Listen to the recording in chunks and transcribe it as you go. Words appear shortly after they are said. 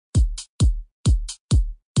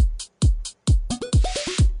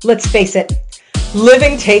Let's face it,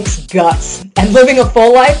 living takes guts, and living a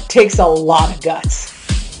full life takes a lot of guts.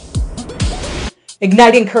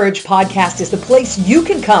 Igniting Courage podcast is the place you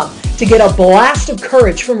can come to get a blast of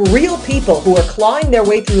courage from real people who are clawing their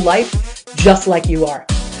way through life just like you are.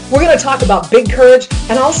 We're going to talk about big courage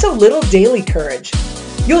and also little daily courage.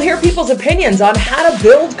 You'll hear people's opinions on how to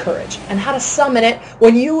build courage and how to summon it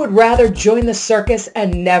when you would rather join the circus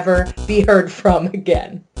and never be heard from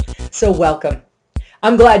again. So welcome.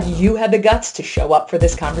 I'm glad you had the guts to show up for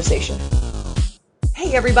this conversation.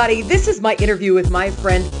 Hey everybody, this is my interview with my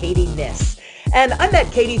friend Katie Niss. And I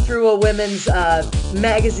met Katie through a women's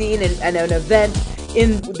magazine and an event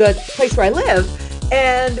in the place where I live.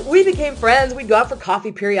 And we became friends. We'd go out for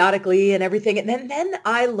coffee periodically and everything. And then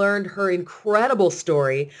I learned her incredible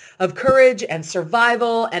story of courage and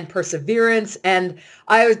survival and perseverance. And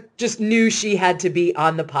I just knew she had to be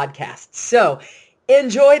on the podcast. So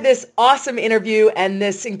enjoy this awesome interview and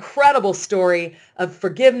this incredible story of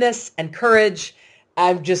forgiveness and courage.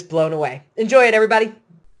 I'm just blown away. Enjoy it, everybody.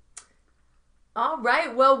 All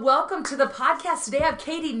right. Well, welcome to the podcast. Today I have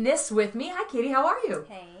Katie Niss with me. Hi, Katie. How are you?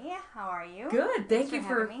 Hey, how are you? Good. Thank you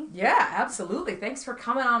for having me. Yeah, absolutely. Thanks for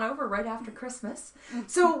coming on over right after Christmas.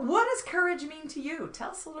 So what does courage mean to you?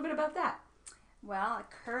 Tell us a little bit about that. Well,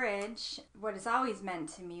 courage, what it's always meant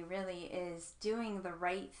to me really is doing the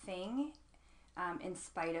right thing in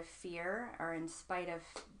spite of fear or in spite of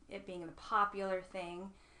it being the popular thing.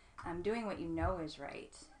 Doing what you know is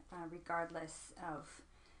right, regardless of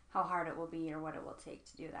how hard it will be or what it will take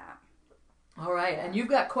to do that. All right. And you've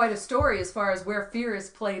got quite a story as far as where fear is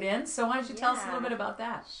played in. So why don't you tell us a little bit about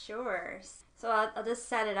that? Sure. So I'll just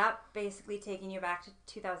set it up, basically taking you back to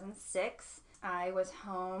 2006. I was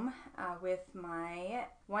home with my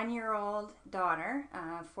 1-year-old daughter,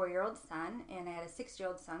 4-year-old son, and I had a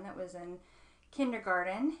 6-year-old son that was in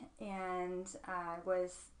kindergarten, and I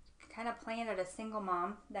was kind of playing at a single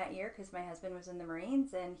mom that year because my husband was in the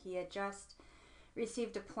Marines, and he had just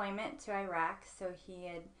received deployment to Iraq, so he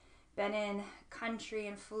had been in country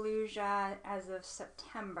in Fallujah as of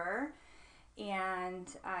September, and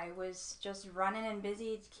I was just running and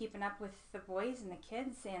busy keeping up with the boys and the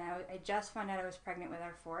kids, and I just found out I was pregnant with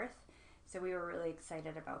our 4th, so we were really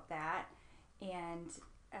excited about that, and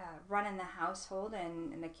running the household,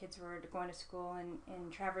 and the kids were going to school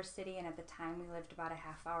in Traverse City, and at the time we lived about a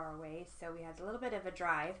half hour away, so we had a little bit of a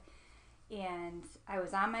drive, and I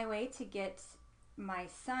was on my way to get my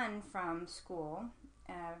son from school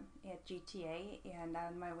at GTA, and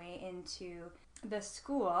on my way into the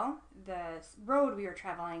school, the road we were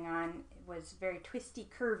traveling on was very twisty,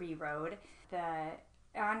 curvy road. The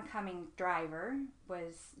oncoming driver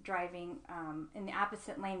was driving in the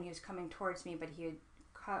opposite lane. He was coming towards me, but he had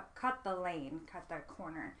cut the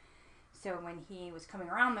corner. So when he was coming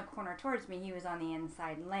around the corner towards me, he was on the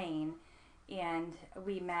inside lane, and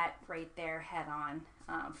we met right there head on,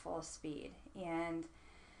 full speed. And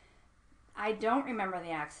I don't remember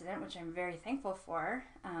the accident, which I'm very thankful for.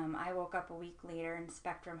 I woke up a week later in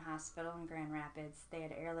Spectrum Hospital in Grand Rapids. They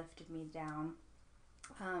had airlifted me down.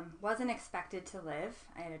 Wasn't expected to live.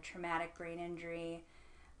 I had a traumatic brain injury.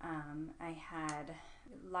 I had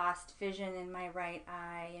lost vision in my right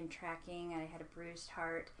eye and tracking. I had a bruised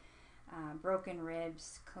heart, broken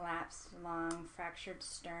ribs, collapsed lung, fractured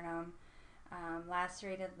sternum,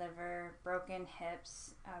 lacerated liver, broken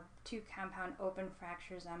hips, 2 compound open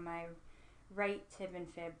fractures on my right tib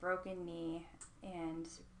and fib, broken knee, and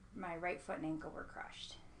my right foot and ankle were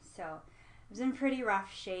crushed. So I was in pretty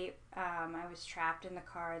rough shape. I was trapped in the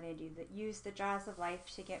car. They used the jaws of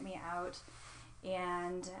life to get me out.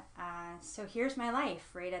 And so here's my life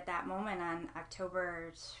right at that moment on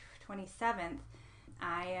October 27th.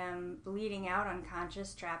 I am bleeding out,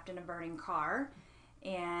 unconscious, trapped in a burning car.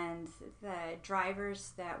 And the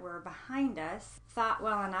drivers that were behind us thought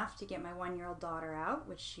well enough to get my 1-year-old daughter out,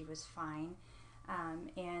 which she was fine,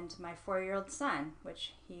 and my 4-year-old son,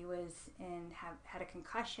 which he was had a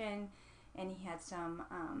concussion, and he had some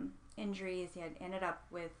injuries. He had ended up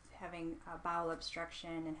with having a bowel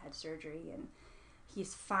obstruction and had surgery, and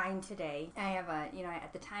he's fine today. I have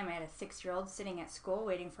at the time I had a 6-year-old sitting at school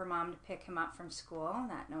waiting for mom to pick him up from school,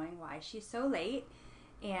 not knowing why she's so late,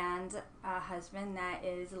 and a husband that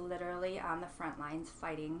is literally on the front lines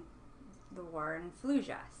fighting the war in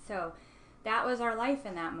Fallujah. So that was our life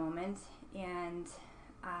in that moment, and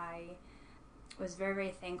I was very,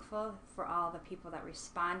 very thankful for all the people that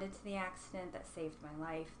responded to the accident, that saved my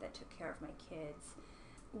life, that took care of my kids.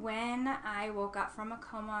 When I woke up from a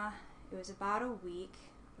coma, it was about a week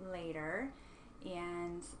later,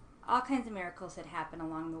 and all kinds of miracles had happened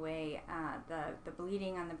along the way. The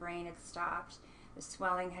bleeding on the brain had stopped. The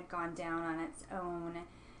swelling had gone down on its own.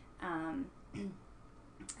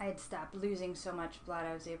 I had stopped losing so much blood.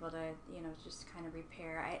 I was able to, just kind of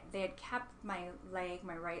repair. They had kept my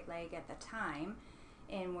right leg at the time,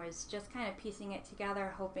 and was just kind of piecing it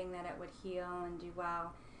together, hoping that it would heal and do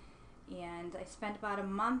well. And I spent about a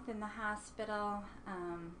month in the hospital.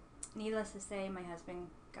 Needless to say, my husband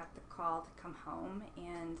got the call to come home,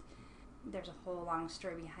 and there's a whole long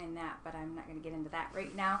story behind that, but I'm not going to get into that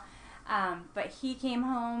right now. But he came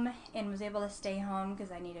home and was able to stay home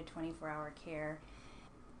because I needed 24-hour care.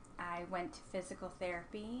 I went to physical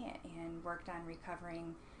therapy and worked on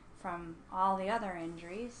recovering from all the other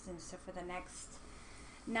injuries. And so for the next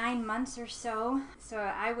 9 months or so,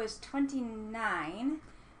 I was 29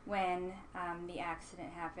 when the accident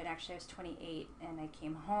happened. Actually, I was 28, and I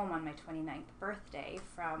came home on my 29th birthday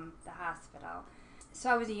from the hospital.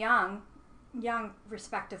 So I was a young,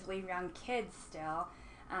 respectively young kid still,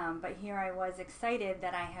 but here I was excited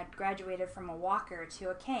that I had graduated from a walker to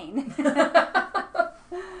a cane.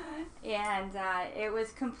 And it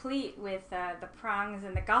was complete with the prongs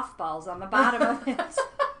and the golf balls on the bottom of it.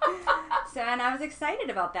 And I was excited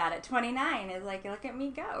about that at 29. It's like, look at me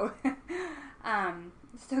go.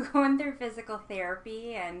 So going through physical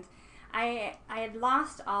therapy, and I had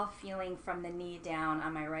lost all feeling from the knee down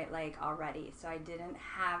on my right leg already, so I didn't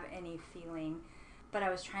have any feeling, but I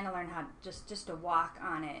was trying to learn how just to walk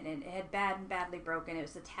on it, and it had badly broken. It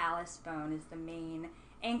was the talus bone, is the main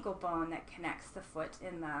ankle bone that connects the foot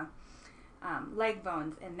and the leg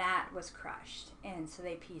bones, and that was crushed, and so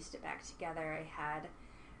they pieced it back together.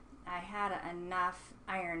 I had enough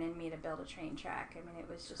iron in me to build a train track. I mean, it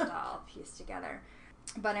was just all pieced together.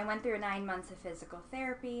 But I went through 9 months of physical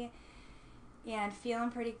therapy and feeling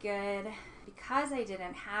pretty good. Because I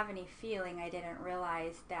didn't have any feeling, I didn't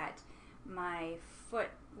realize that my foot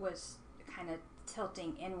was kind of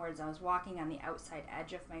tilting inwards. I was walking on the outside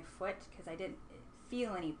edge of my foot because I didn't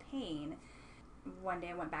feel any pain. One day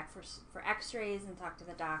I went back for x-rays and talked to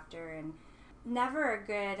the doctor, and never a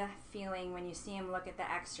good feeling when you see him look at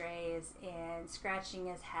the x-rays and scratching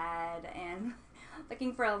his head and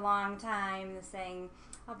looking for a long time and saying,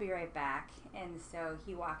 I'll be right back. And so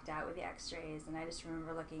he walked out with the x-rays, and I just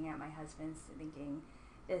remember looking at my husband thinking,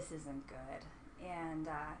 this isn't good. And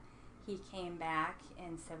he came back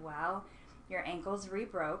and said, well, your ankle's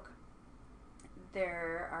rebroke.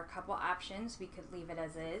 There are a couple options. We could leave it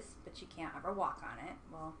as is, but you can't ever walk on it.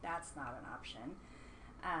 Well, that's not an option.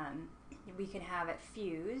 We can have it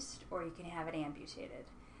fused, or you can have it amputated.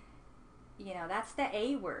 That's the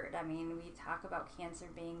A word. I mean, we talk about cancer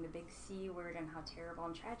being the big C word and how terrible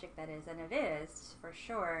and tragic that is, and it is, for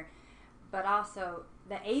sure. But also,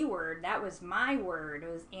 the A word, that was my word,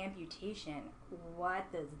 it was amputation.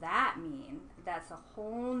 What does that mean? That's a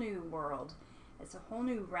whole new world. It's a whole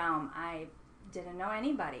new realm. I didn't know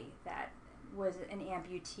anybody that was an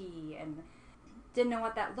amputee, and didn't know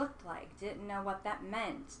what that looked like, didn't know what that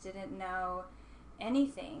meant, didn't know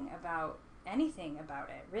anything about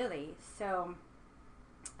it, really. So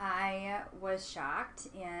I was shocked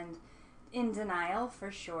and in denial,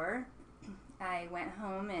 for sure. I went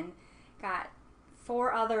home and got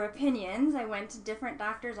 4 other opinions. I went to different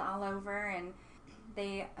doctors all over, and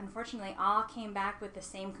they unfortunately all came back with the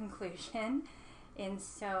same conclusion. And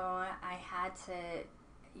so I had to,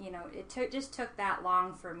 it just took that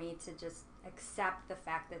long for me to just accept the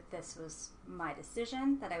fact that this was my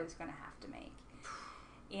decision that I was going to have to make.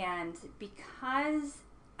 And because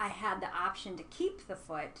I had the option to keep the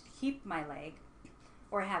foot, keep my leg,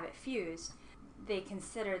 or have it fused, they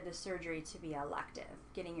considered the surgery to be elective,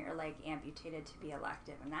 getting your leg amputated to be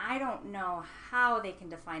elective. And I don't know how they can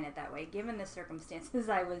define it that way, given the circumstances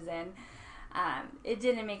I was in. It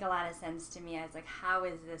didn't make a lot of sense to me. I was like, how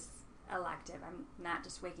is this elective? I'm not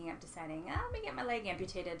just waking up deciding, let me get my leg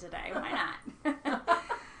amputated today. Why not?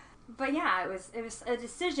 But yeah, it was a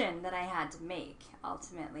decision that I had to make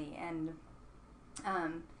ultimately, and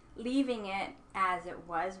leaving it as it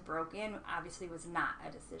was broken obviously was not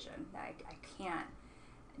a decision. I can't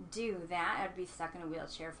do that. I'd be stuck in a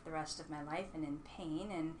wheelchair for the rest of my life and in pain.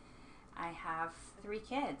 And I have 3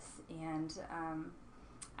 kids, and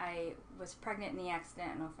I was pregnant in the accident.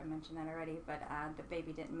 I don't know if I mentioned that already, but the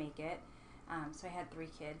baby didn't make it. So I had 3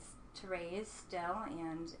 kids to raise still,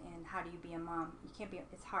 and how do you be a mom? You can't be,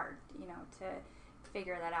 it's hard, to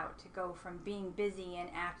figure that out, to go from being busy and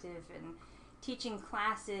active and teaching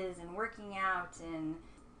classes and working out, and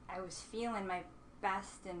I was feeling my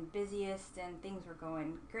best and busiest, and things were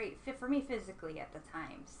going great for me physically at the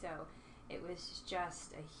time. So it was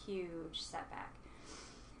just a huge setback.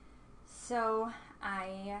 So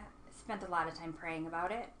I spent a lot of time praying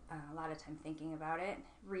about it. a lot of time thinking about it,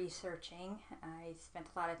 researching. I spent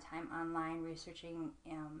a lot of time online researching,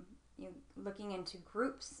 looking into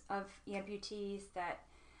groups of amputees, that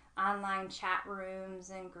online chat rooms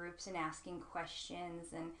and groups, and asking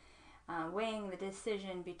questions, and weighing the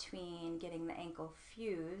decision between getting the ankle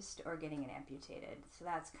fused or getting it amputated. So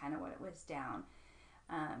that's kind of what it was down.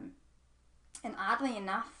 And oddly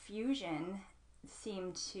enough, fusion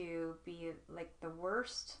seemed to be like the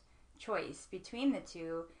worst choice between the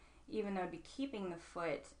two, even though it'd be keeping the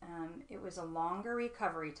foot. It was a longer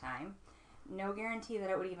recovery time, no guarantee that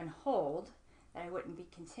it would even hold, that I wouldn't be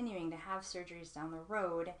continuing to have surgeries down the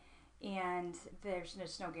road, and there's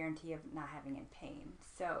just no guarantee of not having in pain.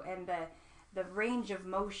 So, and the range of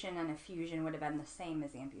motion on a fusion would have been the same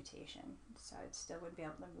as amputation, so I still would be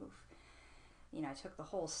able to move. I took the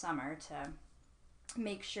whole summer to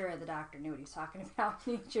make sure the doctor knew what he was talking about,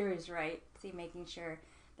 make sure he was right, making sure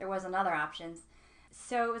there wasn't other options.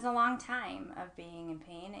 So it was a long time of being in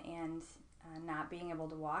pain and not being able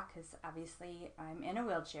to walk, because obviously I'm in a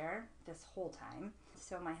wheelchair this whole time.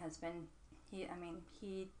 So my husband,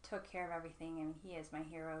 he took care of everything. I mean, he is my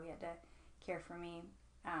hero. He had to care for me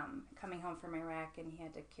coming home from Iraq, and he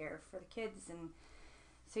had to care for the kids, and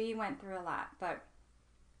so he went through a lot. But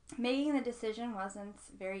making the decision wasn't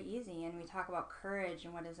very easy, and we talk about courage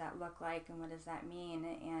and what does that look like and what does that mean.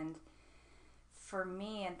 And for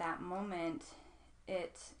me at that moment,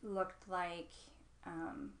 it looked like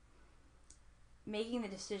making the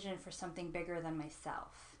decision for something bigger than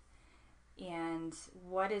myself, and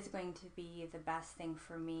what is going to be the best thing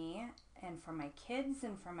for me and for my kids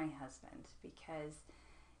and for my husband, because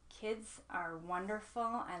kids are wonderful.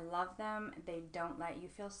 I love them. They don't let you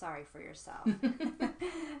feel sorry for yourself.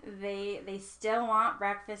 They still want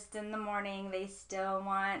breakfast in the morning. They still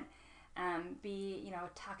want be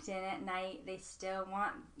tucked in at night. They still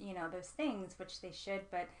want those things, which they should.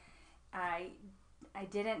 But I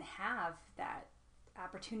didn't have that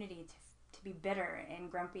opportunity to be bitter and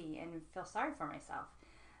grumpy and feel sorry for myself.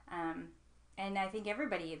 And I think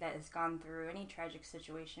everybody that has gone through any tragic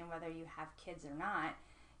situation, whether you have kids or not,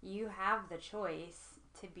 you have the choice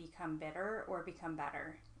to become bitter or become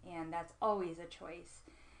better. And that's always a choice,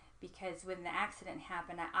 because when the accident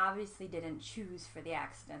happened, I obviously didn't choose for the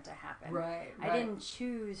accident to happen. Right. I didn't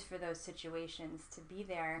choose for those situations to be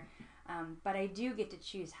there, but I do get to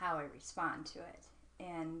choose how I respond to it.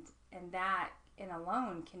 And that in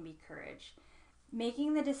alone can be courage.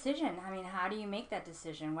 Making the decision. I mean, how do you make that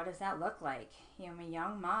decision? What does that look like? I'm a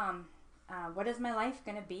young mom. What is my life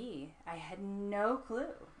going to be? I had no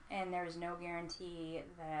clue. And there was no guarantee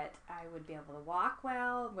that I would be able to walk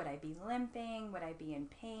well. Would I be limping? Would I be in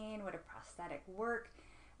pain? Would a prosthetic work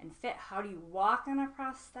and fit? How do you walk on a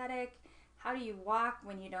prosthetic? How do you walk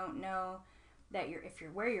when you don't know that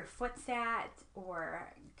where your foot's at?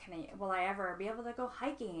 Or will I ever be able to go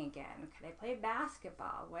hiking again? Could I play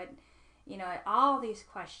basketball? All these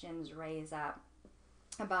questions raise up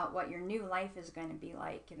about what your new life is going to be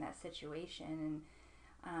like in that situation.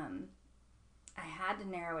 And I had to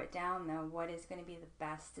narrow it down, though. What is going to be the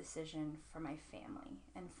best decision for my family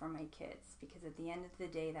and for my kids? Because at the end of the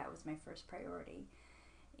day, that was my first priority.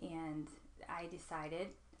 And I decided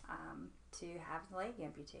to have the leg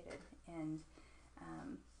amputated. And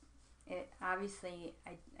it obviously,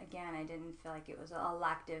 I didn't feel like it was an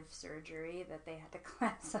elective surgery that they had to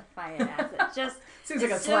classify it as. It just seems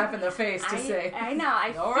like a slap in the face to say. I know.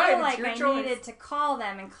 I feel like I needed to call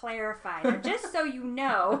them and clarify. Now, just so you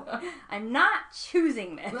know, I'm not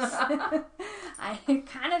choosing this. I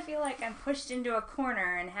kind of feel like I'm pushed into a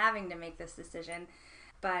corner and having to make this decision,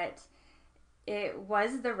 but it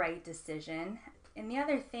was the right decision. And the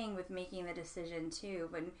other thing with making the decision too,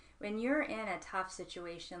 when you're in a tough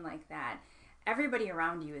situation like that, everybody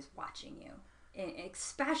around you is watching you,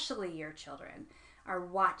 especially your children are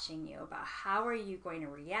watching you about how are you going to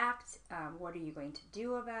react, what are you going to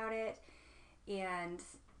do about it. And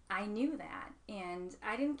I knew that, and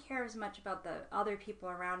I didn't care as much about the other people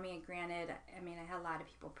around me. Granted, I had a lot of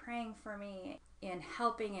people praying for me and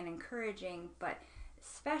helping and encouraging, but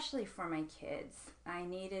especially for my kids, I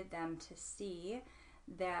needed them to see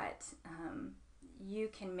that you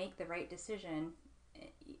can make the right decision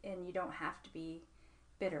and you don't have to be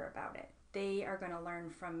bitter about it. They are going to learn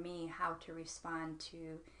from me how to respond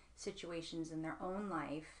to situations in their own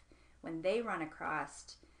life when they run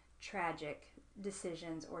across tragic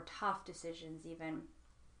decisions or tough decisions even.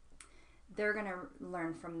 They're going to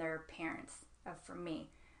learn from their parents, from me,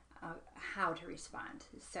 how to respond.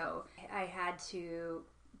 So I had to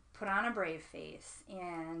put on a brave face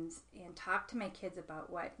and talk to my kids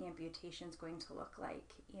about what amputation is going to look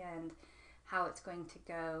like and how it's going to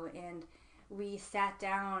go. And we sat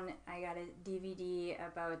down. I got a DVD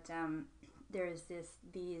about there's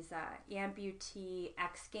these amputee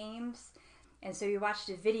X Games, and so we watched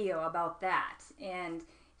a video about that and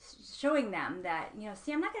showing them that,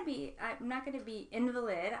 see, I'm not gonna be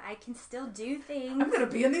invalid. I can still do things. I'm gonna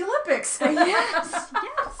be in the Olympics. yes,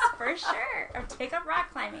 for sure. Or take up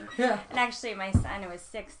rock climbing. Yeah. And actually, my son, who was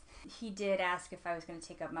 6, he did ask if I was going to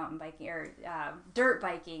take up mountain biking or dirt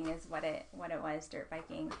biking is what it was, dirt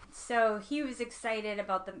biking. So he was excited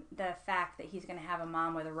about the fact that he's going to have a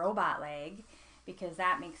mom with a robot leg, because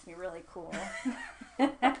that makes me really cool.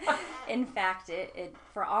 In fact, it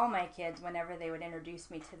for all my kids, whenever they would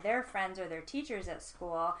introduce me to their friends or their teachers at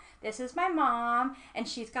school, this is my mom, and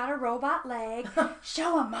she's got a robot leg.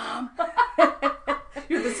 Show 'em, Mom.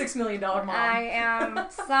 You're the $6 million mom. I am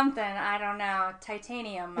something, I don't know,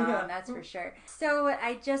 titanium mom, that's for sure. So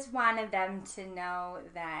I just wanted them to know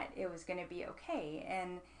that it was going to be okay,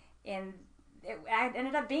 and it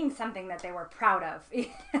ended up being something that they were proud of,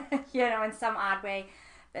 in some odd way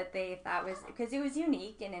that they thought was, because it was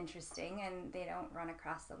unique and interesting, and they don't run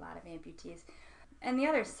across a lot of amputees. And the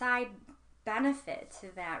other side benefit to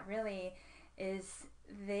that really is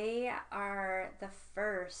they are the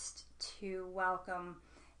first to welcome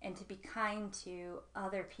and to be kind to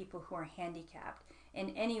other people who are handicapped in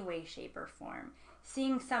any way, shape, or form.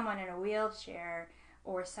 Seeing someone in a wheelchair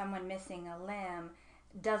or someone missing a limb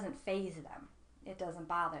doesn't faze them. It doesn't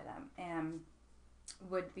bother them, and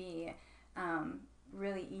would be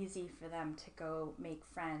really easy for them to go make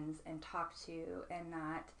friends and talk to and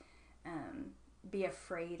not be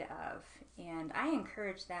afraid of. And I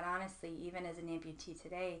encourage that, honestly, even as an amputee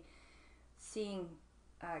today, seeing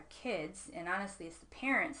kids, and honestly it's the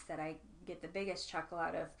parents that I get the biggest chuckle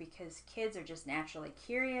out of, because kids are just naturally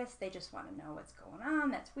curious. They just want to know what's going on.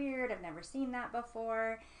 That's weird. I've never seen that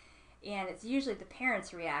before. And it's usually the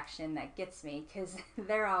parents' reaction that gets me, because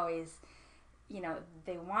they're always,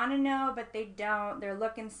 they want to know, but they don't. They're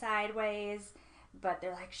looking sideways, but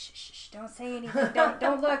they're like, shh, shh, shh, don't say anything.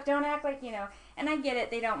 Don't look. Don't act like, And I get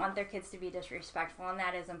it. They don't want their kids to be disrespectful, and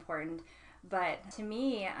that is important. But to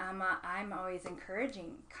me, I'm always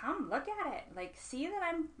encouraging, come look at it. Like, see that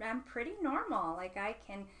I'm pretty normal. Like,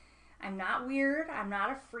 I'm not weird. I'm not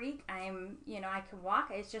a freak. I can walk.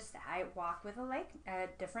 It's just I walk with a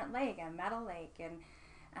different leg, a metal leg,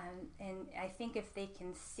 and I think if they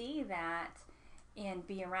can see that and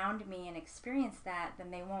be around me and experience that, then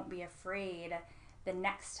they won't be afraid the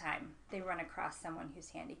next time they run across someone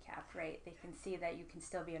who's handicapped, right? They can see that you can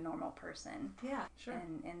still be a normal person. Yeah, sure.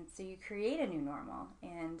 And so you create a new normal,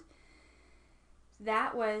 and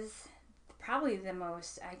that was probably the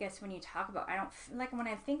most, I guess, when you talk about, when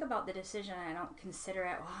I think about the decision, I don't consider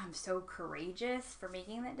it, I'm so courageous for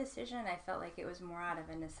making that decision. I felt like it was more out of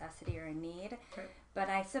a necessity or a need. Okay. But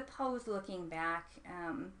I suppose looking back,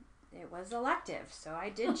 it was elective, so I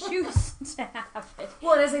did choose to have it.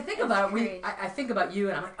 Well, and as I think about it, I think about you,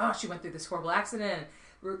 and I'm like, she went through this horrible accident,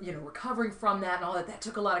 and recovering from that and all that. That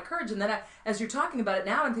took a lot of courage. And then as you're talking about it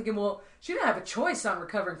now, I'm thinking, well, she didn't have a choice on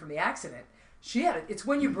recovering from the accident. It's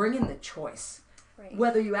when you bring in the choice, right,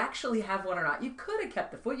 whether you actually have one or not. You could have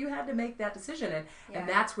kept the foot. You had to make that decision, and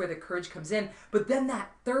that's where the courage comes in. But then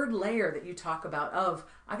that third layer that you talk about of,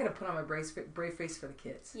 I got to put on my brave face for the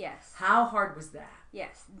kids. Yes. How hard was that?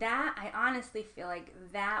 Yes. That, I honestly feel like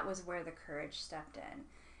that was where the courage stepped in.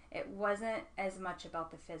 It wasn't as much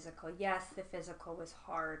about the physical. Yes, the physical was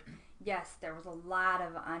hard. Yes, there was a lot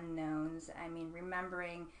of unknowns. I mean,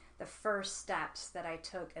 remembering the first steps that I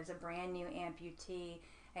took as a brand new amputee.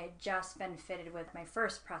 I had just been fitted with my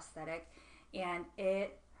first prosthetic, and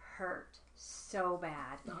it hurt so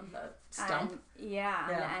bad. On the stump? On the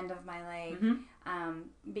end of my leg. Mm-hmm.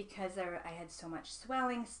 Because I had so much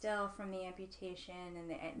swelling still from the amputation,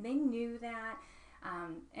 and they knew that.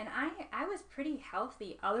 And I was pretty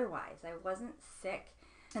healthy otherwise. I wasn't sick,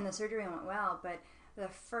 and the surgery went well, but the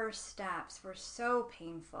first steps were so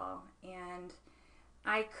painful, and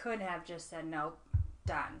I could have just said, nope,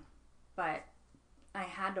 done. But I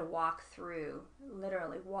had to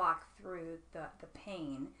literally walk through the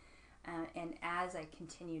pain. And as I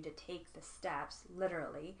continued to take the steps,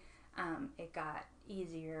 literally, it got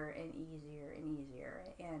easier and easier and easier.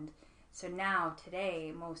 And so now,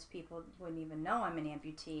 today, most people wouldn't even know I'm an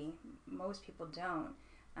amputee. Most people don't,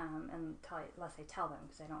 unless I tell them,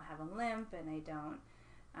 because I don't have a limp, and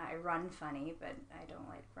I run funny, but I don't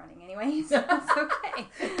like running anyway, so it's okay.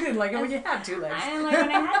 You didn't like it when you had 2 legs. I didn't like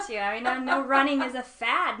when I had to. I mean, no running is a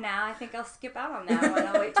fad now. I think I'll skip out on that one.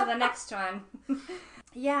 I'll wait till the next one.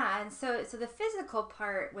 Yeah, and so the physical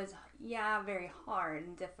part was, very hard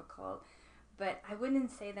and difficult, but I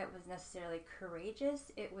wouldn't say that was necessarily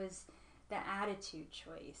courageous. It was the attitude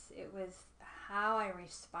choice. It was how I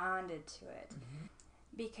responded to it. Mm-hmm.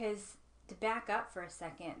 Because to back up for a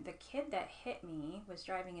second, the kid that hit me was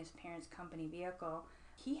driving his parents' company vehicle.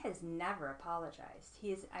 He has never apologized.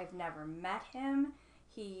 I've never met him.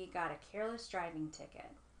 He got a careless driving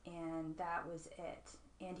ticket, and that was it.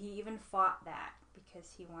 And he even fought that because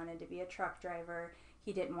he wanted to be a truck driver.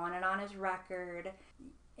 He didn't want it on his record.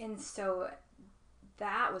 And so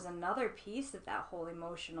that was another piece of that whole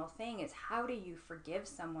emotional thing, is how do you forgive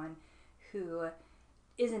someone who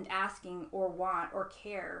isn't asking or want or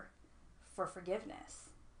care for forgiveness,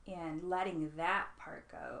 and letting that part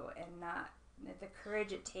go, and not the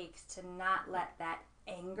courage it takes to not let that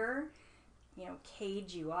anger,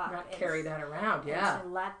 cage you up. Not carry that around, yeah. And to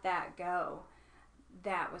let that go.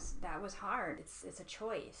 That was hard. It's a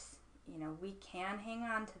choice. We can hang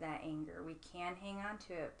on to that anger. We can hang on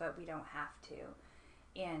to it, but we don't have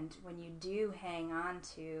to. And when you do hang on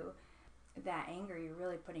to that anger, you're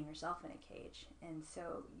really putting yourself in a cage. And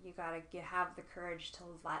so you got to have the courage to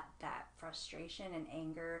let that frustration and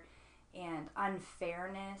anger and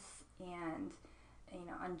unfairness and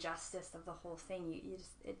injustice of the whole thing,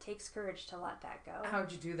 it takes courage to let that go.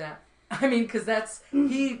 How'd you do that? I mean, because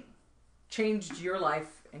he changed your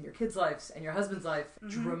life and your kids' lives and your husband's life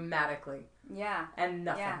dramatically. Yeah. And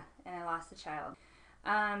nothing. Yeah, and I lost a child.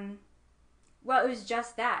 Well, it was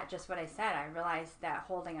just what I said. I realized that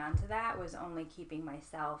holding on to that was only keeping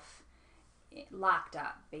myself locked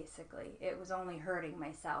up, basically. It was only hurting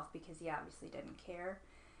myself because he obviously didn't care.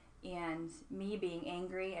 And me being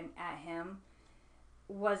angry at him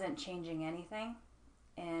wasn't changing anything.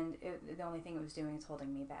 And the only thing it was doing is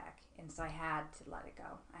holding me back. And so I had to let it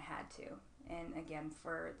go. I had to. And again,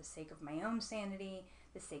 for the sake of my own sanity,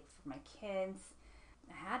 the sake for my kids,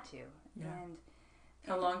 I had to. Yeah. And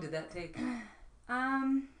how long did that take?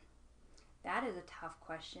 That is a tough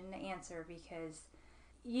question to answer, because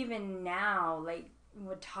even now, like,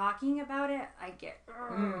 when talking about it, I get,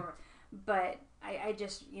 but I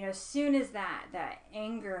just, as soon as that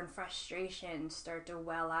anger and frustration start to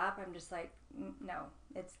well up, I'm just like, no,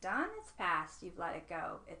 it's done, it's past, you've let it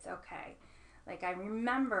go, it's okay. Like, I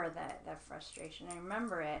remember that frustration, I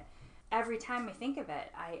remember it. Every time I think of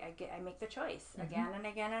it, I make the choice again and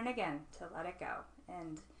again and again to let it go.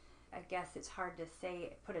 And I guess it's hard to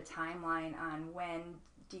put a timeline on when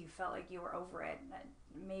do you felt like you were over it.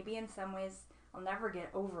 Maybe in some ways I'll never get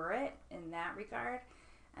over it in that regard,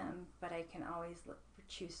 but I can always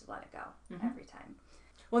choose to let it go every time.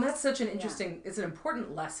 Well, that's such an interesting, it's an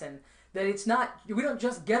important lesson that it's not, we don't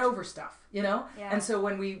just get over stuff, Yeah. And so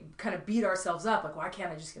when we kind of beat ourselves up, like, why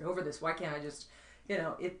can't I just get over this? Why can't I just,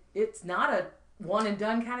 it's not a one and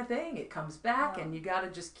done kind of thing. It comes back, and you got to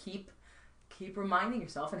just keep reminding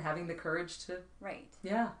yourself and having the courage to. Right.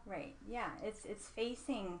 Yeah. Right. Yeah. It's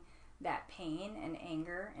facing that pain and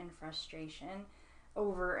anger and frustration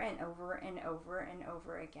over and over and over and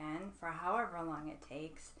over again for however long it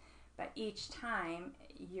takes. But each time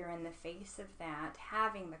you're in the face of that,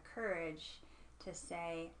 having the courage to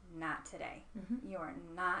say, not today. You are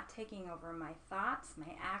not taking over my thoughts,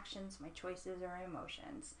 my actions, my choices, or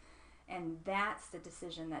emotions. And that's the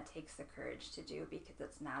decision that takes the courage to do, because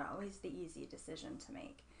it's not always the easy decision to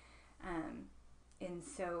make. And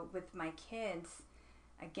so with my kids,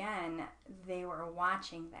 again, they were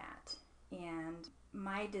watching that. And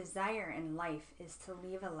my desire in life is to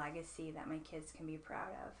leave a legacy that my kids can be proud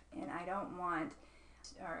of. And I don't want,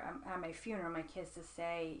 or at my funeral, my kids to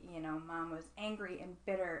say, Mom was angry and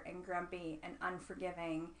bitter and grumpy and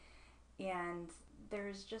unforgiving. And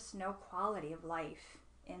there's just no quality of life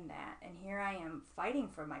in that. And here I am fighting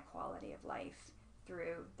for my quality of life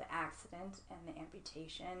through the accident and the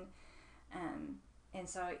amputation. And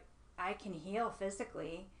so I can heal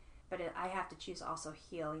physically, but I have to choose to also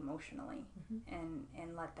heal emotionally and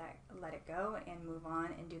let it go and move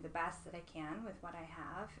on and do the best that I can with what I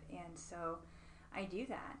have. And so I do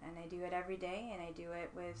that, and I do it every day, and I do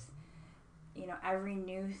it with, every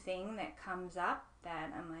new thing that comes up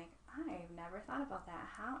that I'm like, I've never thought about that.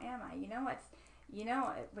 How am I?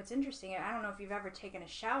 What's interesting, I don't know if you've ever taken a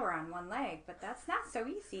shower on one leg, but that's not so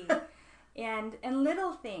easy. and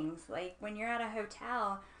little things, like when you're at a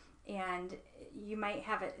hotel and you might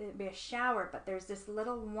have it be a shower, but there's this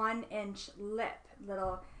little 1-inch lip,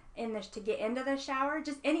 to get into the shower,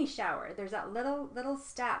 just any shower, there's that little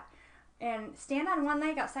step. And stand on one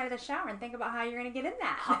leg outside of the shower and think about how you're going to get in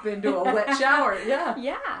that. Hop into a wet shower, yeah.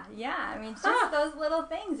 Yeah. I mean, just those little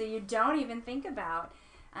things that you don't even think about.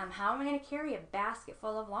 How am I going to carry a basket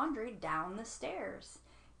full of laundry down the stairs?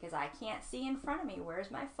 because I can't see in front of me. Where's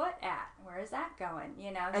my foot at? Where is that going?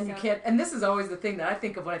 You know, and you can't. And this is always the thing that I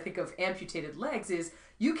think of when I think of amputated legs is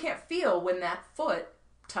you can't feel when that foot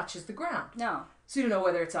touches the ground. No. So you don't know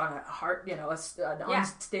whether it's on a hard, an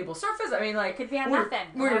unstable surface. I mean, like... It could be on nothing.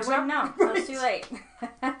 I wouldn't know. Right. It's too late.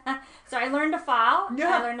 So I learned to fall.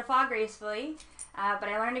 Yeah. I learned to fall gracefully. But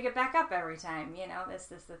I learned to get back up every time.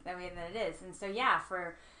 This is the way that it is. And so,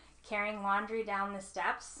 for carrying laundry down the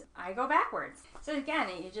steps, I go backwards. So again,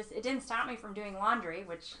 it didn't stop me from doing laundry,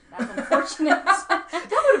 which that's unfortunate. That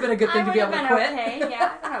would have been a good thing to be able to quit. Okay,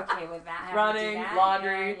 yeah, I'm okay with that. Running,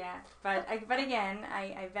 laundry. Yeah. But again,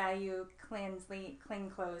 I value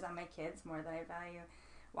clean clothes on my kids more than I value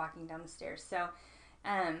walking down the stairs. So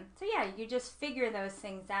you just figure those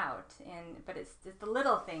things out, but it's the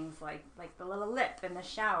little things like the little lip in the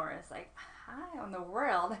shower. It's like, how in the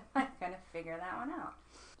world am I gonna figure that one out?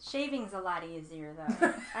 Shaving's a lot easier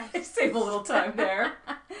though. I save a little time there.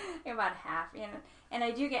 About half, and I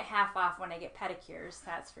do get half off when I get pedicures.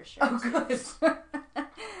 That's for sure. Oh, good.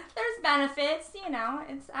 There's benefits,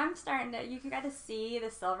 I'm starting to. You got to see the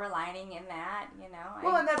silver lining in that,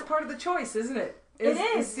 Well, and that's part of the choice, isn't it? It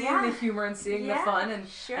is seeing the humor and seeing the fun, and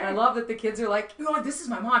I love that the kids are like, this is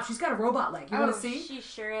my mom. She's got a robot leg. You want to see? She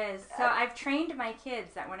sure is. So I've trained my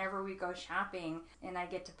kids that whenever we go shopping and I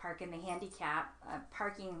get to park in the handicap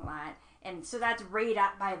parking lot, and so that's right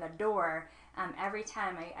up by the door. Every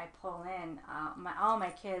time I pull in, all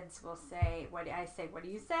my kids will say, what do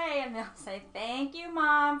you say? And they'll say, thank you,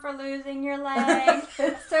 Mom, for losing your leg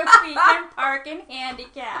so we can park in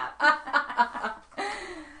handicap.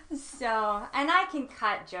 So, and I can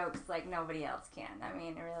cut jokes like nobody else can. I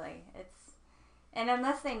mean, really, and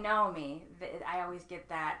unless they know me, I always get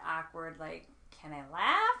that awkward, like, can I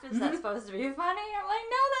laugh? Is that supposed to be funny? I'm like,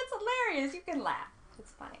 no, that's hilarious. You can laugh.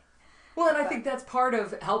 It's funny. Well, and I think that's part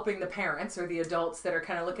of helping the parents or the adults that are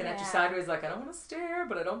kind of looking at you sideways like, I don't want to stare,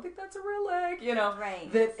 but I don't think that's a real leg,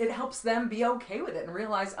 Right. That it helps them be okay with it and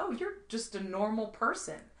realize, you're just a normal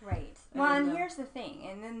person. Right. Well, and here's the thing,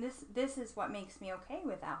 and then this is what makes me okay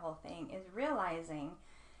with that whole thing, is realizing,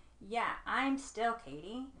 I'm still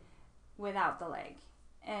Katie without the leg.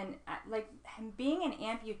 And, being an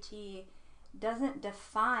amputee doesn't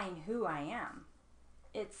define who I am.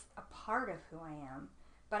 It's a part of who I am.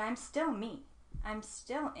 But I'm still me. I'm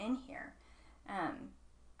still in here.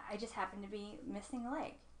 I just happen to be missing a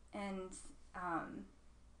leg. And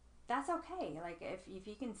that's okay. Like, if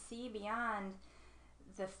you can see beyond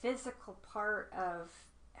the physical part of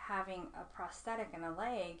having a prosthetic and a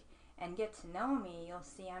leg and get to know me, you'll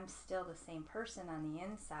see I'm still the same person on the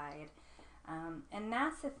inside. And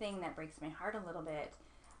that's the thing that breaks my heart a little bit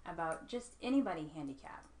about just anybody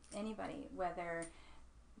handicapped. Anybody, whether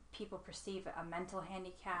people perceive a mental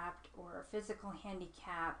handicapped or a physical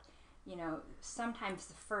handicapped, sometimes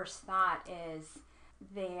the first thought is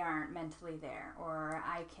they aren't mentally there, or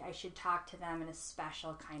I should talk to them in a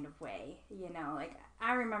special kind of way. Like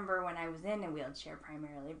I remember when I was in a wheelchair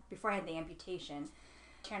primarily, before I had the amputation,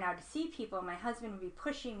 turned out to see people, my husband would be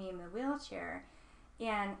pushing me in the wheelchair,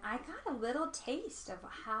 and I got a little taste of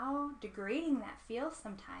how degrading that feels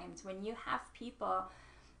sometimes when you have people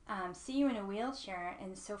see you in a wheelchair,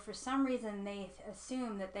 and so for some reason they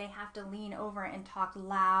assume that they have to lean over and talk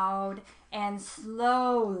loud and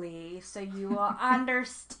slowly so you will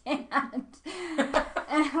understand. And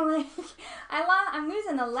I'm like, I'm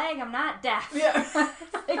losing a leg, I'm not deaf. Yeah.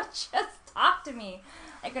 Like, just talk to me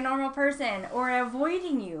like a normal person, or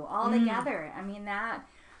avoiding you altogether. I mean,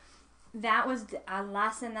 that was a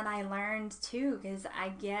lesson that I learned too, because I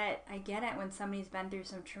get it when somebody's been through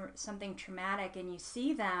something traumatic and you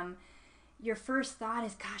see them, your first thought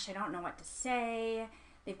is, gosh, I don't know what to say.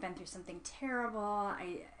 They've been through something terrible.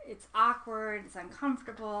 It's awkward. It's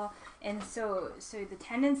uncomfortable, and so the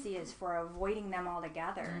tendency is for avoiding them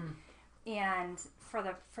altogether. And for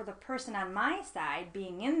the person on my side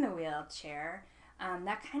being in the wheelchair,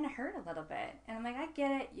 that kind of hurt a little bit. And I'm like, I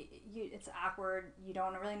get it. It's awkward. You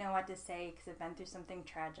don't really know what to say because I've been through something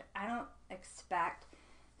tragic. I don't expect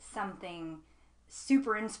something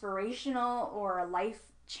super inspirational or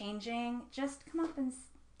life-changing. Just come up and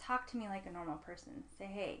talk to me like a normal person. Say,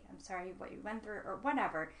 hey, I'm sorry what you went through, or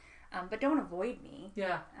whatever. But don't avoid me.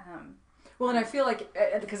 Yeah. Well, and I feel like,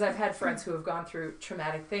 because I've had friends who have gone through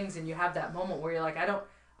traumatic things, and you have that moment where you're like, I don't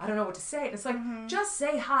know what to say. And it's like, just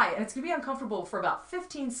say hi. And it's going to be uncomfortable for about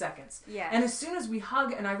 15 seconds. Yes. And as soon as we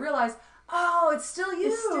hug and I realize, oh, it's still you.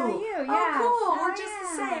 It's still you, yeah. Oh, cool. Oh, We're just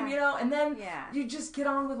the same, you know. And then Yeah. you just get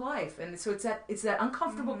on with life. And so it's that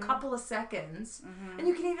uncomfortable couple of seconds. And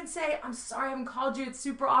you can even say, I'm sorry I haven't called you. It's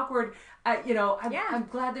super awkward. I'm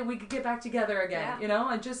glad that we could get back together again, you know,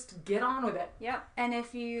 and just get on with it. Yep. And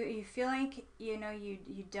if you feel like, you know,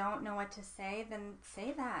 you don't know what to say, then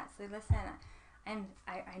say that. Say, listen,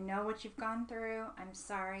 I know what you've gone through. I'm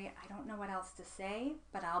sorry. I don't know what else to say,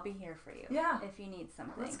 but I'll be here for you. Yeah. If you need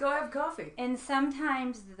something. Let's go have coffee. And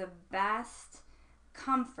sometimes the best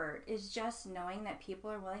comfort is just knowing that people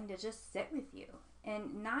are willing to just sit with you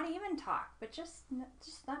and not even talk, but just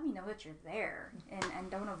let me know that you're there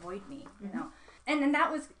and don't avoid me, you know. And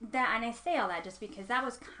that was that, and I say all that just because that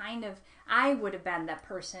was kind of, I would have been that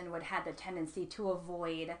person would have the tendency to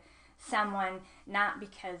avoid someone, not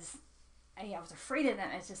because I was afraid of them.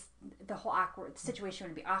 It's just the whole awkward situation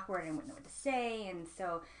would be awkward and I wouldn't know what to say, and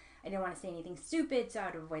so I didn't want to say anything stupid, so I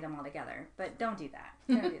would avoid them altogether. But don't do that.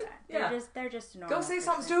 Don't do that. Yeah. They're just a normal Go say person.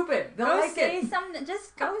 something stupid. They'll Go like say it. something.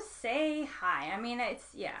 Just go say hi. I mean, it's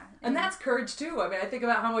And that's courage too. I mean, I think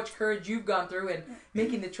about how much courage you've gone through and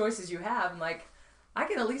making the choices you have, and like, I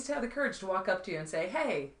can at least have the courage to walk up to you and say,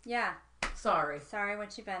 "Hey, sorry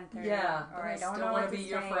what you've been through." Yeah, or I I don't still know wanna what to be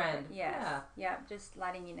your say, friend. but yes, Yeah. just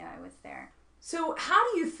letting you know I was there. So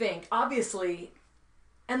how do you think, obviously,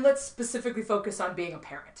 and let's specifically focus on being a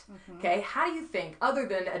parent, okay? How do you think, other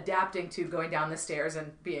than adapting to going down the stairs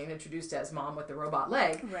and being introduced as mom with the robot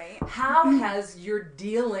leg, Right. how has your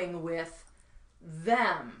dealing with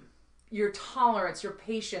them, your tolerance, your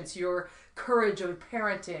patience, your courage of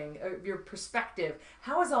parenting, your perspective,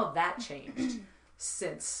 how has all that changed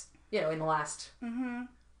since, in the last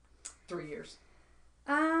 3 years?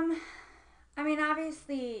 I mean,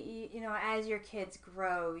 obviously, as your kids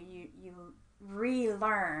grow, you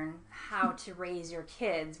relearn how to raise your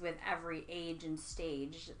kids with every age and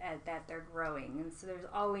stage that they're growing, and so there's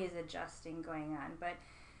always adjusting going on. But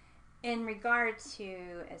in regard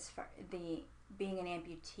to as far the being an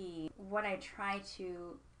amputee, what I try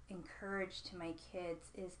to encourage to my kids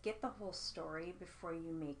is get the whole story before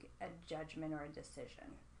you make a judgment or a decision,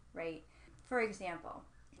 right? For example,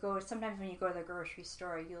 sometimes when you go to the grocery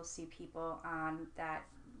store, you'll see people on that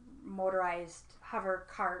motorized hover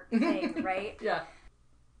cart thing, right? Yeah.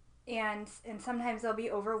 And sometimes they'll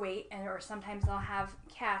be overweight, or sometimes they'll have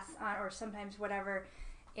casts on, or sometimes whatever.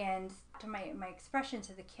 And to my expression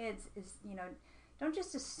to the kids is, don't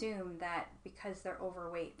just assume that because they're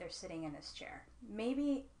overweight, they're sitting in this chair.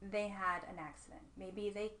 Maybe they had an accident.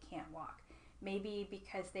 Maybe they can't walk. Maybe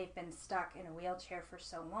because they've been stuck in a wheelchair for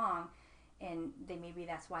so long, and maybe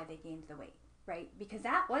that's why they gained the weight, right? Because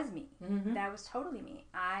that was me. That was totally me.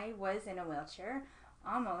 I was in a wheelchair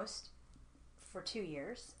almost for 2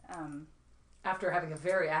 years. After having a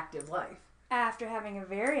very active life. After having a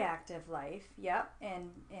very active life, yep.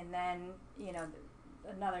 And then,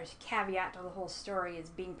 another caveat to the whole story is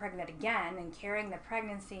being pregnant again and carrying the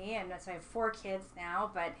pregnancy. And so I have 4 kids now,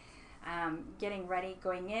 but getting ready,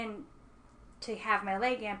 going in to have my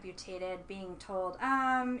leg amputated, being told,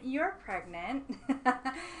 you're pregnant.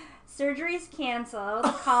 Surgery's canceled.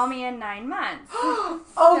 Call me in 9 months.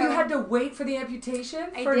 You had to wait for the amputation?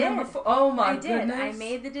 I for did. Number 4? Oh my I did. goodness. I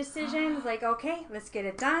made the decision. Like, okay, let's get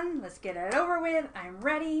it done. Let's get it over with. I'm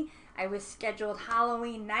ready. I was scheduled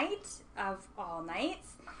Halloween night of all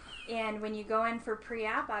nights. And when you go in for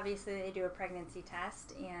pre-op, obviously they do a pregnancy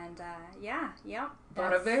test. And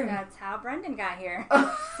that's how Brendan got here.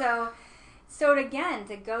 So again,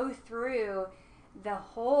 to go through the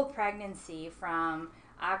whole pregnancy from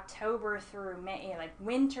October through May, like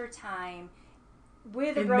winter time,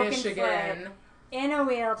 with a broken Michigan. foot, in a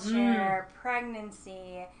wheelchair,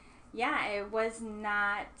 pregnancy. Yeah, it was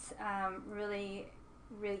not really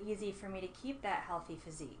easy for me to keep that healthy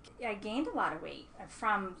physique. I gained a lot of weight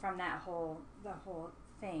from the whole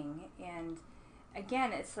thing, and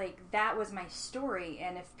again, it's like that was my story,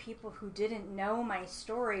 and if people who didn't know my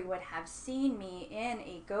story would have seen me in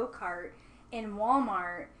a go-kart in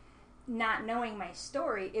Walmart not knowing my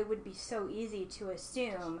story, it would be so easy to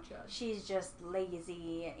assume she's just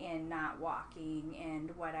lazy and not walking and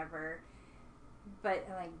whatever. But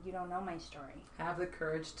you don't know my story. Have the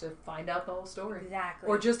courage to find out the whole story. Exactly.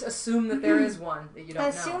 Or just assume that there is one that you don't know.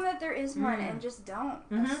 Assume that there is one, and just don't.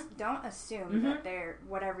 Don't assume that they're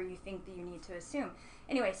whatever you think that you need to assume.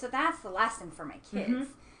 Anyway, so that's the lesson for my kids,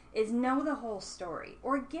 is know the whole story.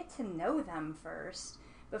 Or get to know them first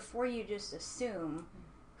before you just assume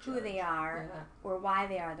who they are or why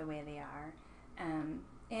they are the way they are. And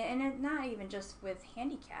it's not even just with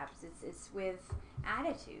handicaps. It's with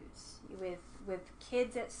attitudes, with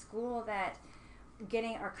kids at school that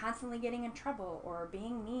constantly getting in trouble or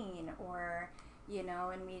being mean or,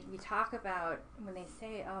 and we talk about when they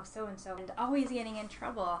say, oh, so-and-so, and always getting in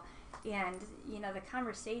trouble. And, the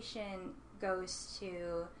conversation goes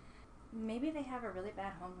to maybe they have a really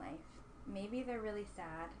bad home life. Maybe they're really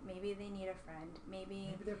sad. Maybe they need a friend.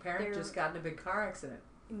 Maybe their parent just got in a big car accident.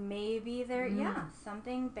 Maybe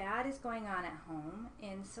something bad is going on at home.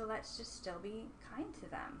 And so let's just still be kind to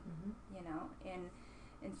them,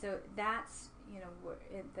 And so that's,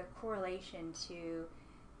 the correlation to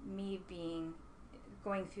me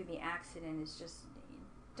going through the accident is just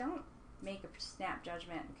don't make a snap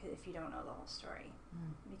judgment if you don't know the whole story.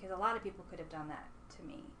 Because a lot of people could have done that to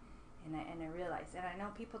me. And I realized, and I know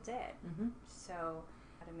people did. So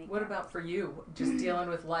how to make What about for you, just dealing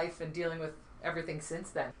with life and dealing with everything since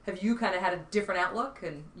then? Have you kind of had a different outlook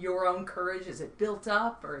and your own courage? Is it built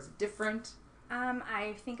up or is it different?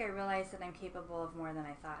 I think I realized that I'm capable of more than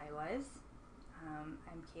I thought I was.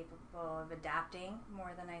 I'm capable of adapting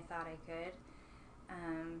more than I thought I could.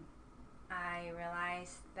 I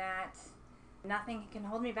realized that nothing can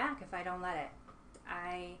hold me back if I don't let it.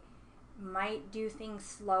 I might do things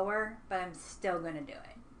slower, but I'm still going to do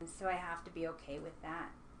it. And so I have to be okay with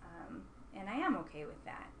that. And I am okay with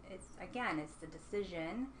that. It's the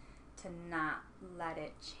decision to not let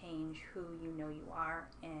it change who you know you are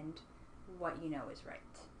and what you know is right,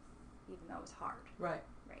 even though it's hard. Right.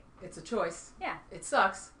 It's a choice. Yeah. It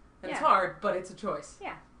sucks, and it's hard, but it's a choice.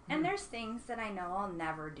 Yeah. And there's things that I know I'll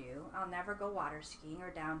never do. I'll never go water skiing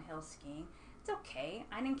or downhill skiing. It's okay.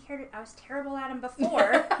 I didn't care I was terrible at them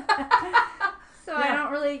before. So I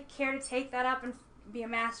don't really care to take that up and be a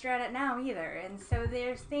master at it now either. And so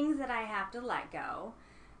there's things that I have to let go.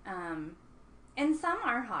 And some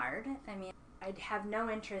are hard. I mean, I'd have no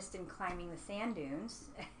interest in climbing the sand dunes,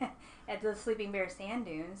 at the Sleeping Bear sand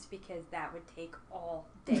dunes, because that would take all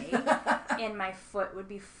day. And my foot would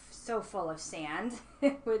be so full of sand.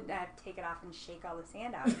 I'd take it off and shake all the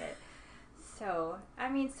sand out of it. So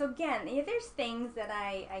again, there's things that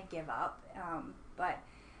I give up, but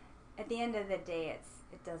at the end of the day,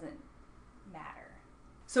 it doesn't matter.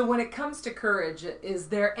 So when it comes to courage, is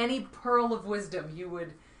there any pearl of wisdom you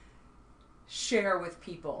would share with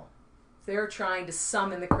people? If they're trying to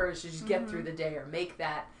summon the courage to just get through the day or make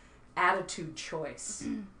that attitude choice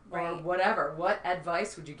or whatever, what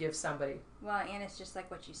advice would you give somebody? Well, and it's just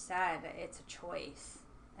like what you said, it's a choice.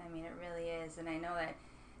 I mean, it really is. And I know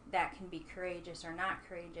that can be courageous or not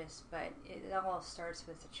courageous, but it all starts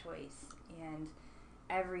with a choice. And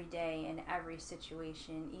every day in every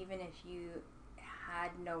situation, even if you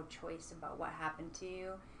had no choice about what happened to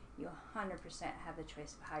you, you 100% have the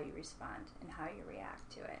choice of how you respond and how you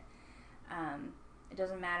react to it. It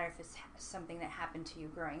doesn't matter if it's something that happened to you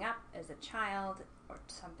growing up as a child or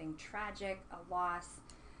something tragic, a loss.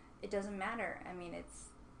 It doesn't matter. I mean, it's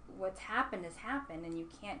what's happened has happened and you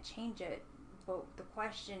can't change it. But the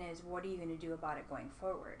question is, what are you going to do about it going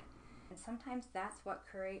forward? And sometimes that's what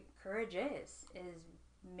courage is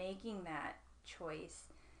making that choice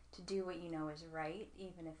to do what you know is right,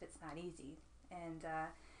 even if it's not easy. And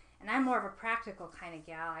I'm more of a practical kind of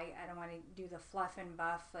gal. I don't want to do the fluff and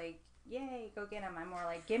buff, like, yay, go get them. I'm more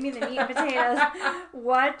like, give me the meat and potatoes.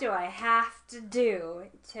 What do I have to do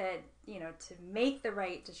to make the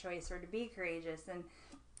right choice or to be courageous? And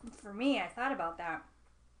for me, I thought about that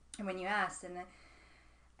when you asked, and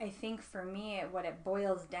I think for me, what it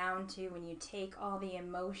boils down to when you take all the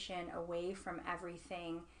emotion away from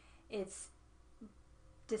everything, it's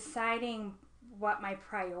deciding what my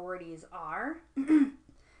priorities are.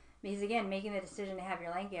 Because again, making the decision to have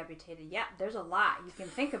your leg amputated, there's a lot you can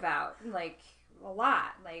think about, like a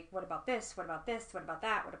lot. Like, what about this? What about this? What about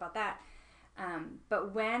that? What about that?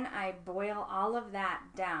 But when I boil all of that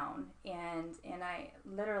down, and I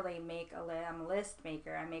literally make I'm a list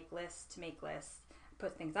maker. I make lists to make lists. I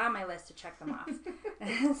put things on my list to check them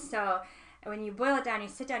off. So when you boil it down, you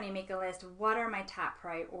sit down, you make a list. What are my top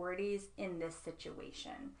priorities in this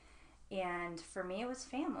situation? And for me, it was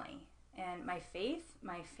family. And my faith,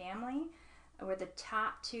 my family were the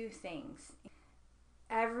top two things.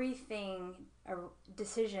 Everything, a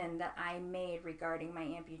decision that I made regarding my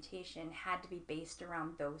amputation had to be based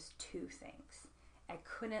around those two things. I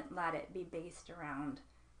couldn't let it be based around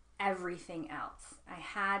everything else. I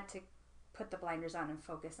had to put the blinders on and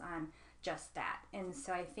focus on just that. And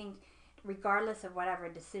so I think regardless of whatever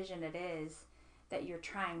decision it is that you're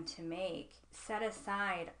trying to make, set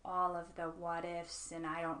aside all of the what ifs and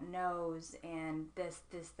I don't knows and this,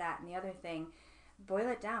 that, and the other thing. Boil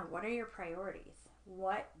it down. What are your priorities?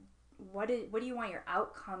 What do you want your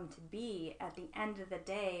outcome to be at the end of the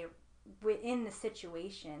day within the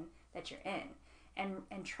situation that you're in?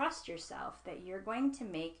 and trust yourself that you're going to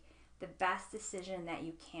make the best decision that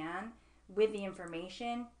you can with the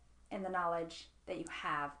information and the knowledge that you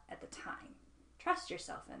have at the time. Trust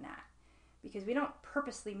yourself in that, because we don't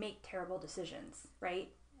purposely make terrible decisions, right?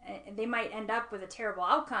 And they might end up with a terrible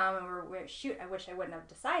outcome, and we're shoot, I wish I wouldn't have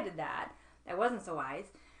decided that. That wasn't so wise.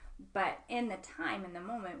 But in the time, in the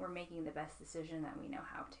moment, we're making the best decision that we know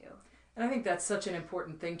how to. And I think that's such an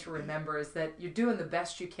important thing to remember, is that you're doing the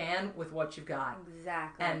best you can with what you've got.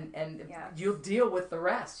 Exactly. And you'll deal with the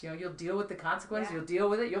rest. You'll deal with the consequences. You'll deal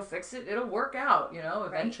with it. You'll fix it. It'll work out,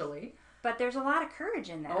 eventually. Right. But there's a lot of courage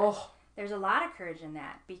in that. There's a lot of courage in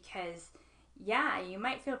that, because, you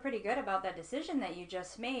might feel pretty good about that decision that you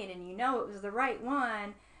just made, and you know it was the right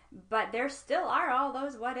one, but there still are all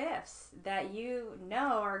those what ifs that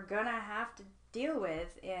are going to have to deal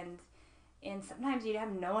with, and sometimes you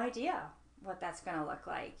have no idea what that's going to look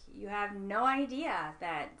like. You have no idea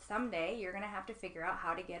that someday you're going to have to figure out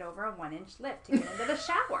how to get over a 1-inch lift to get into the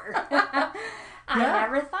shower. I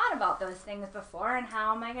never thought about those things before, and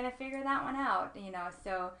how am I going to figure that one out?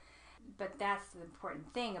 But that's the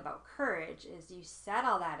important thing about courage, is you set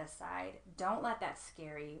all that aside. Don't let that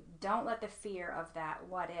scare you. Don't let the fear of that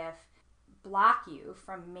what if block you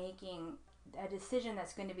from making a decision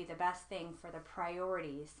that's going to be the best thing for the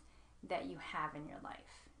priorities that you have in your life.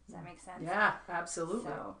 Does that make sense? Yeah,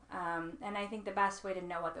 absolutely. So, and I think the best way to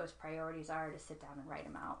know what those priorities are to sit down and write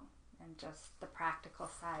them out. And just the practical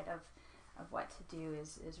side of what to do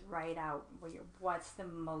is write out what's the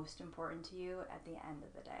most important to you at the end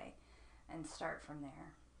of the day, and start from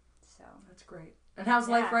there. So that's great. And how's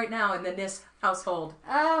life right now in the Niss household?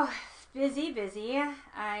 Oh, busy.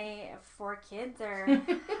 4 kids are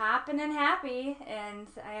hopping and happy, and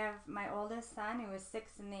I have my oldest son, who was 6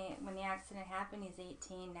 when the accident happened. He's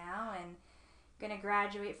 18 now, and going to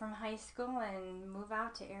graduate from high school and move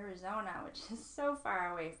out to Arizona, which is so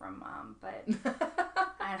far away from Mom. But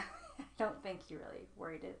I don't think he really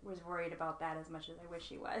was worried about that as much as I wish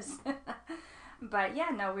he was. But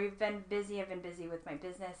we've been busy. I've been busy with my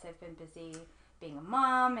business. I've been busy being a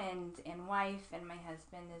mom and wife, and my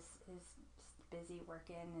husband is busy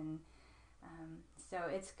working, and so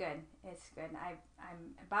it's good.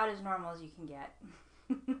 I'm about as normal as you can get.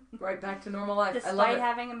 Right back to normal life. Despite I love it.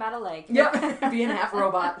 Having a metal leg. Yep, being half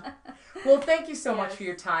robot. Well, thank you so much for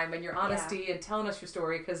your time and your honesty and telling us your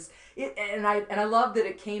story, because I love that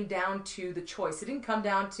it came down to the choice. It didn't come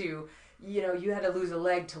down to you had to lose a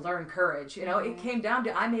leg to learn courage. It came down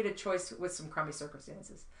to I made a choice with some crummy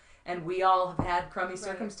circumstances, and we all have had crummy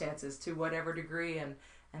circumstances to whatever degree, and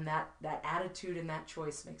that attitude and that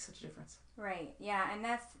choice makes such a difference. Right. Yeah, and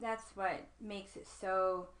that's what makes it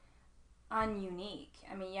so ununique.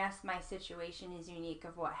 I mean, yes, my situation is unique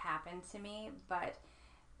of what happened to me, but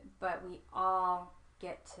we all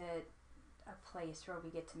get to a place where we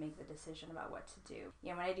get to make the decision about what to do.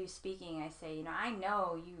 When I do speaking, I say, I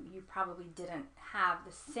know you probably didn't have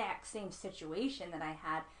the exact same situation that I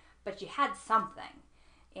had, but you had something.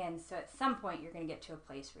 And so at some point you're going to get to a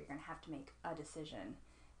place where you're going to have to make a decision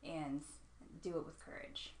and do it with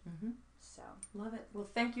courage. Mm-hmm. So love it. Well,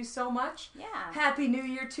 thank you so much. Yeah. Happy New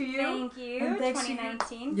Year to you. Thank you.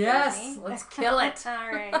 2019. Yes. Let's kill it.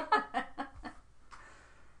 All right.